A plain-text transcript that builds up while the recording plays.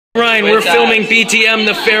Ryan, we're filming BTM,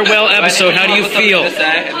 the farewell episode. How do you feel?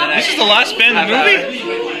 This is the last band in the movie?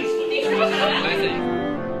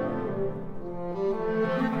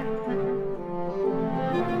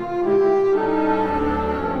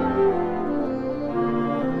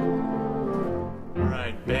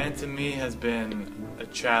 Alright, band to me has been a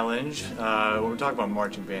challenge. We're talking about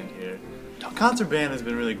marching band here. Concert band has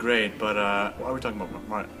been really great, but we're talking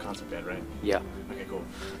about concert band, right? Yeah. Okay, cool.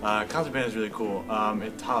 Concert band is really cool.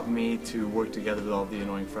 It taught me to work together with all the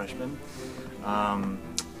annoying freshmen, and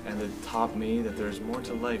it taught me that there's more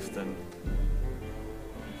to life than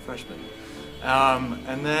freshmen.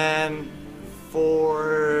 And then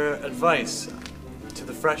for advice to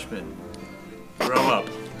the freshmen, grow up.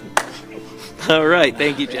 All right,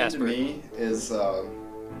 thank you, Jasper. To me is a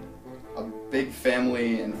big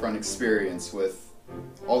family and fun experience with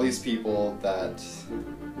all these people that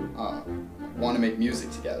want to make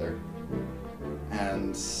music together, and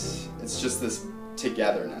it's just this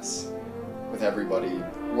togetherness with everybody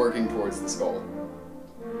working towards this goal.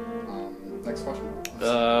 Next question.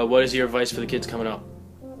 What is your advice for the kids coming up?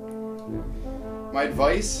 My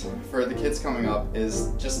advice for the kids coming up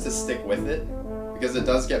is just to stick with it, because it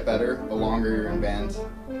does get better the longer you're in band,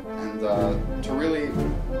 and to really,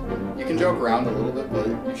 you can joke around a little bit, but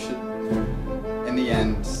you should, in the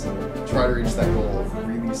end, try to reach that goal of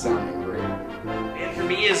really sounding great. And for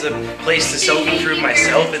me, is a place to self-improve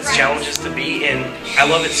myself. It's challenges to be, and I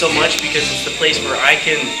love it so much because it's the place where I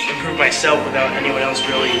can improve myself without anyone else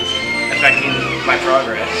really affecting my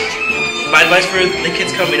progress. My advice for the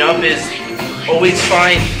kids coming up is always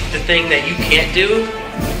find the thing that you can't do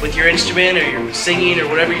with your instrument or your singing or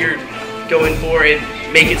whatever you're going for, and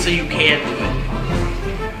make it so you can do it.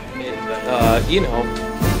 You know.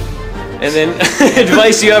 And then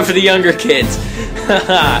advice you have for the younger kids.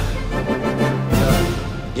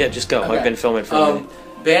 Yeah, just go. Okay. I've been filming for a minute.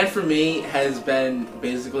 Band for me has been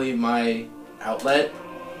basically my outlet,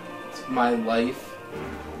 my life.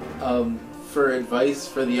 For advice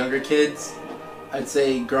for the younger kids, I'd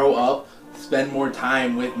say grow up, spend more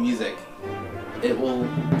time with music. It will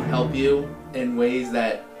help you in ways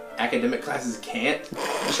that academic classes can't.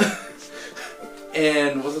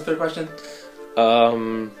 And what's the third question?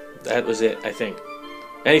 That was it, I think.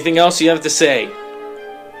 Anything else you have to say?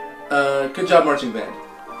 Good job, marching band.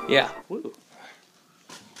 Yeah. Woo.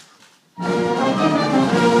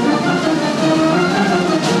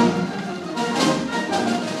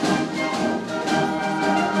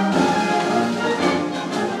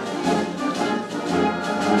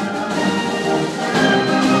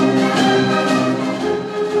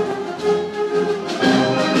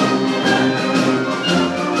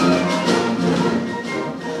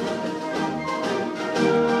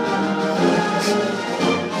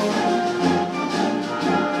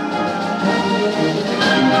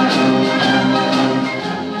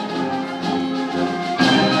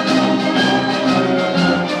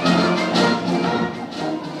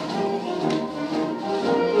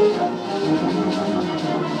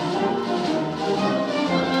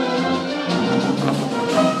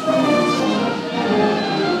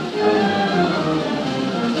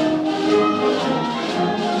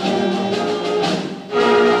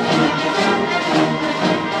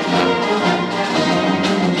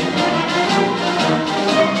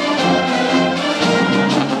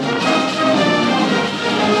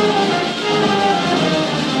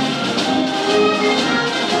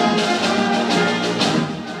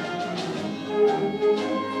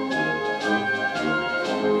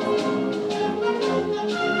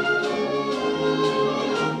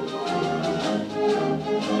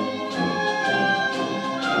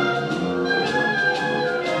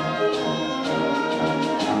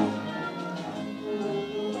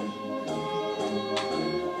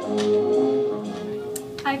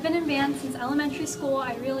 I've been in band since elementary school.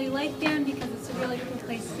 I really like band because it's a really cool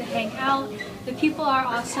place to hang out. The people are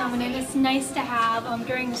awesome, and it's nice to have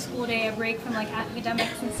during the school day a break from like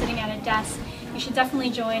academics and sitting at a desk. You should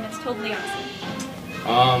definitely join. It's totally awesome.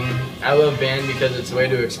 I love band because it's a way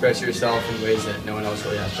to express yourself in ways that no one else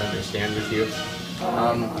really has to understand with you.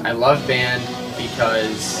 I love band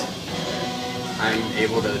because I'm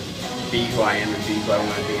able to be who I am and be who I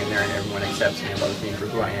want to be in there, and everyone accepts me and loves me for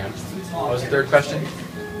who I am. What was the third question?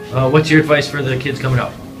 What's your advice for the kids coming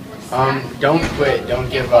up? Don't quit, don't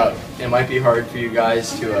give up. It might be hard for you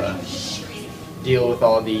guys to deal with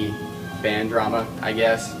all the band drama, I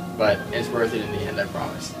guess, but it's worth it in the end, I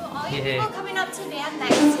promise. All you people coming up to band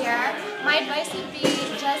next year, my advice would be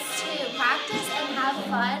just to practice and have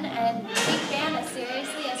fun and take band as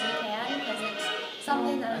seriously as you can, because it's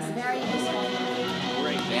something that is very useful.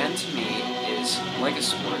 Band to me is like a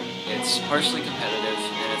sport. It's partially competitive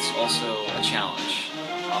and it's also a challenge.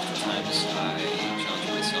 Oftentimes, I challenge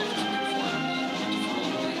myself to perform in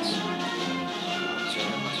different ways. What's your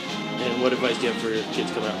other question? And what advice do you have for your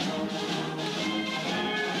kids coming up?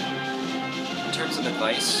 In terms of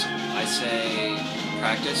advice, I say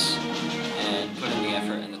practice and put in the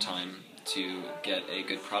effort and the time to get a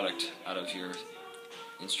good product out of your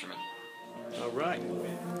instrument. All right.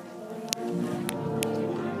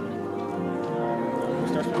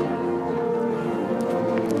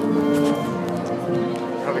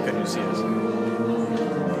 Probably couldn't see us.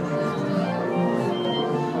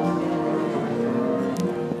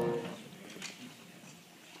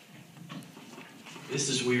 This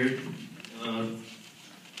is weird.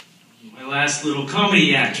 My last little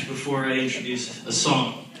comedy act before I introduce a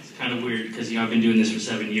song. It's kind of weird because I've been doing this for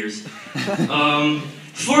 7 years.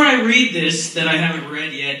 Before I read this that I haven't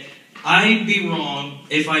read yet, I'd be wrong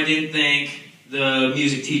if I didn't thank the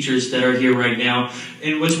music teachers that are here right now.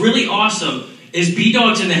 And what's really awesome is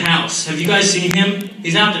B-Dog's in the house. Have you guys seen him?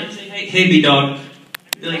 He's out there. Say, hey B-Dog.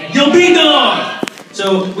 You're like, yo, B-Dog!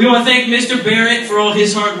 So we want to thank Mr. Barrett for all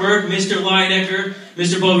his hard work, Mr. Lydecker,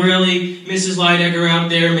 Mr. Bulgarelli, Mrs. Lydecker out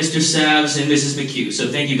there, Mr. Savs, and Mrs. McHugh. So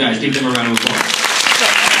thank you guys. Give them a round of applause.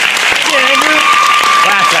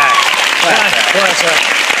 Class act. Class act.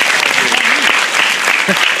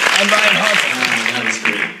 I'm Ryan Hunt. That was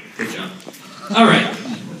great. Good job. All right.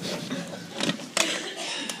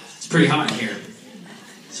 It's pretty hot in here.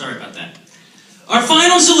 Sorry about that. Our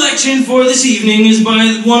final selection for this evening is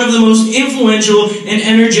by one of the most influential and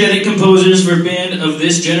energetic composers for a band of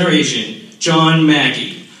this generation, John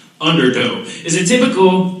Mackey. Undertow is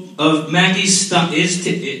typical of Mackey's style.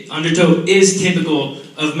 Undertow is typical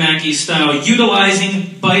of Mackey's style,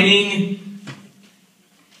 utilizing biting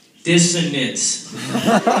dissonance.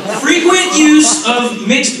 Frequent use of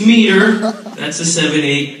mixed meter, that's a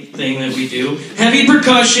 7/8 thing that we do, heavy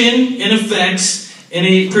percussion and effects, and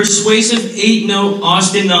a persuasive 8-note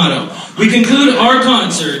ostinato. We conclude our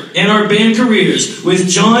concert and our band careers with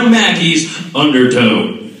John Mackey's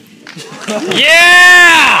Undertow.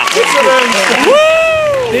 Yeah!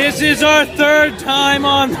 Woo! This is our 3rd time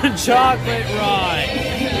on the chocolate ride.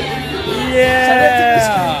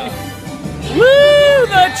 Yeah! Woo!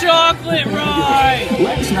 The chocolate ride!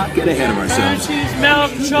 Let's not get ahead of ourselves. Hershey's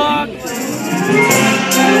milk chocolate.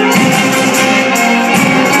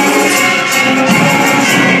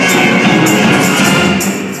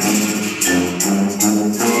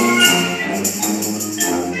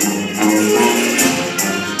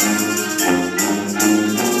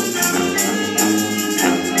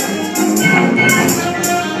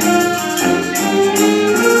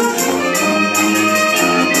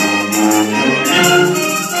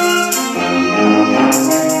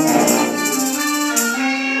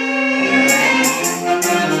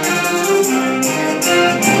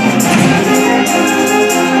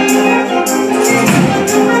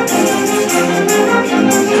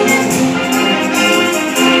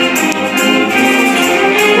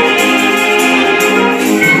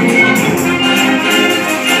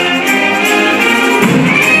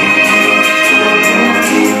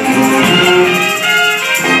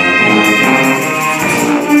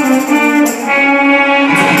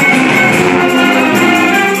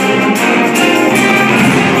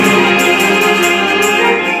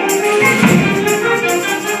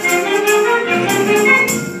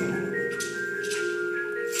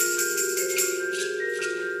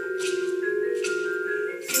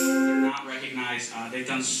 They've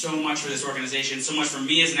done so much for this organization, so much for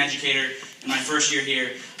me as an educator in my first year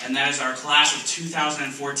here, and that is our class of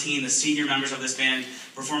 2014, the senior members of this band,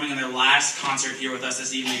 performing in their last concert here with us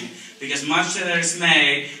this evening. Because much to their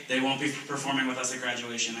dismay, they won't be performing with us at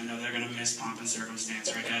graduation. I know they're going to miss Pomp and Circumstance,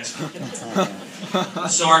 right guys?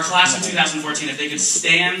 So our class of 2014, if they could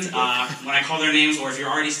stand when I call their names, or if you're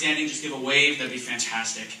already standing, just give a wave, that'd be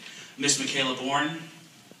fantastic. Miss Michaela Bourne.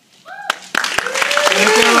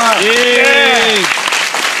 Yay!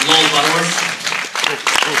 Lowell Butterworth.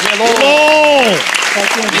 Yeah, Lowell!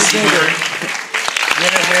 Missy Bird.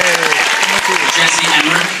 Jesse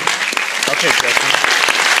Emmer. Okay, Jesse.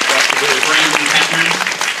 Brandon Peckman.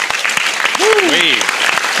 Wait.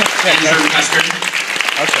 Andrew Custer.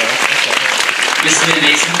 Okay. Miss Lynn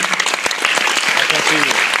Mason. I can't see you.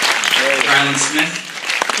 Ryland Smith.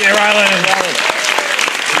 Yeah, Ryland.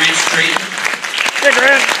 Grant Straight. Hey,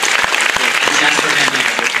 Grant. And Jasper Van Dyke.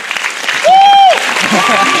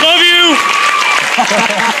 Love you!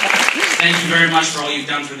 Thank you very much for all you've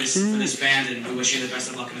done for this band, and we wish you the best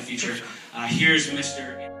of luck in the future. Here's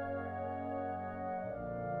Mr.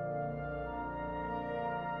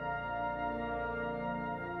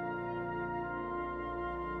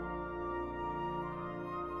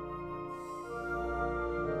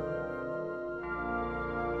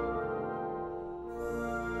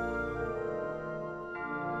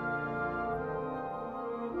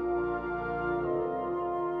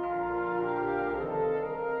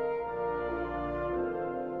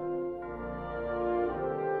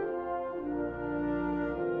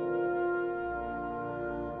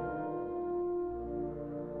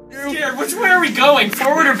 scared. Which way are we going?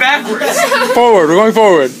 Forward or backwards? Forward. We're going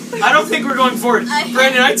forward. I don't think we're going forward.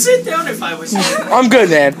 Brandon, I'd sit down if I was you. I'm good,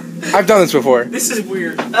 man. I've done this before. This is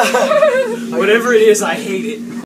weird. Whatever it is, I hate it.